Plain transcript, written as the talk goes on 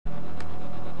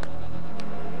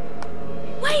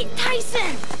Wait,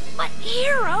 Tyson! But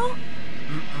hero?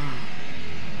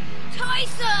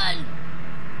 Tyson!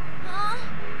 Huh?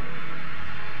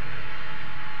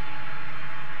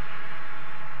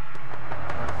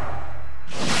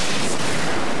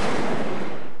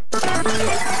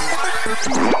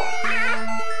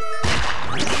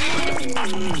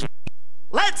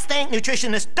 Let's thank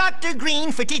nutritionist Dr.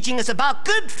 Green for teaching us about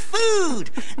good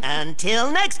food.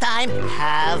 Until next time,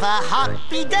 have a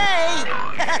happy day.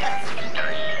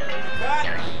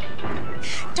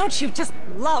 Don't you just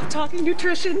love talking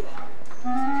nutrition?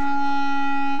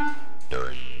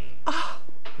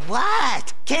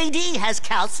 What? KD has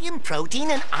calcium,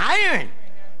 protein, and iron.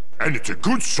 And it's a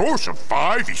good source of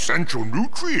 5 essential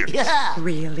nutrients. Yeah.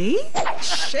 Really?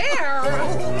 Share!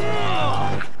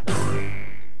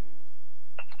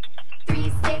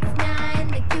 369,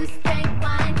 the goose drank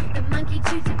wine. The monkey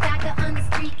chewed tobacco on the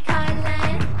streetcar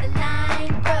line. The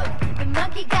line broke, the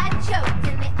monkey got choked,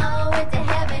 and they all went to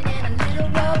heaven in a little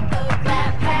rowboat.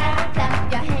 Clap, clap,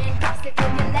 clap your hand, cross it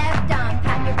with your left arm,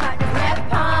 pat your partner's left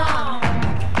palm.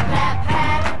 Clap,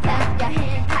 clap, clap your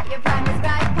hand, pat your partner's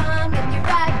right palm with your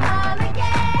right palm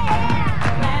again.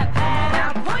 Clap, clap,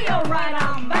 now pull your right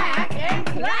arm back and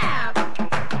clap.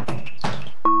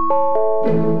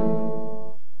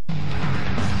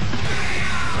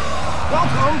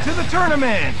 Welcome to the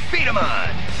tournament! Beat 'em on!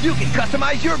 You can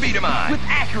customize your beat 'em on with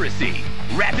accuracy,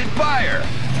 rapid fire,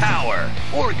 power,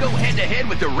 or go head-to-head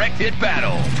with direct hit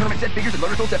battle. Tournament set figures and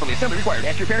motors sold separately. Assembly required.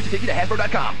 Ask your parents to take you to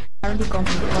Hasbro.com.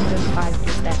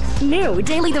 New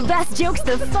Daily the best jokes,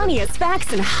 the funniest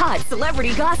facts, and hot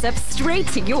celebrity gossip straight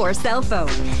to your cell phone.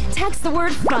 Text the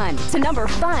word FUN to number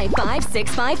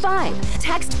 55655.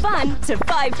 Text FUN to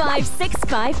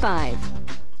 55655.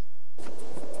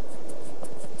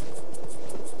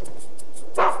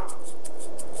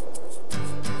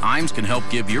 Imes can help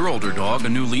give your older dog a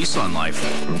new lease on life.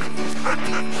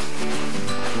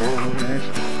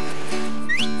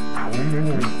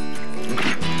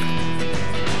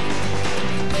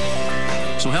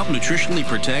 So help nutritionally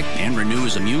protect and renew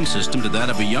his immune system to that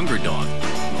of a younger dog.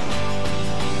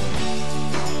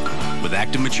 With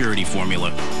Active Maturity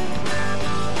Formula.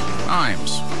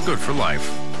 Imes, good for life.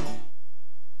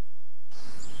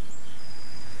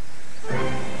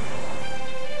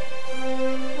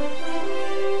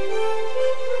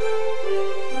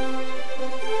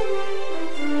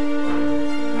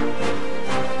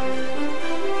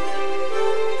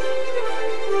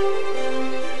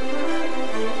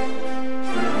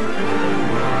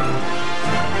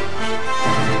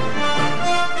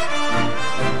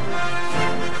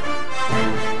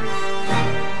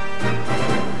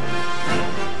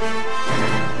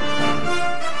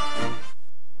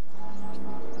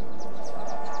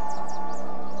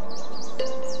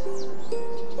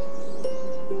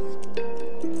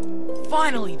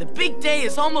 Finally, the big day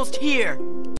is almost here.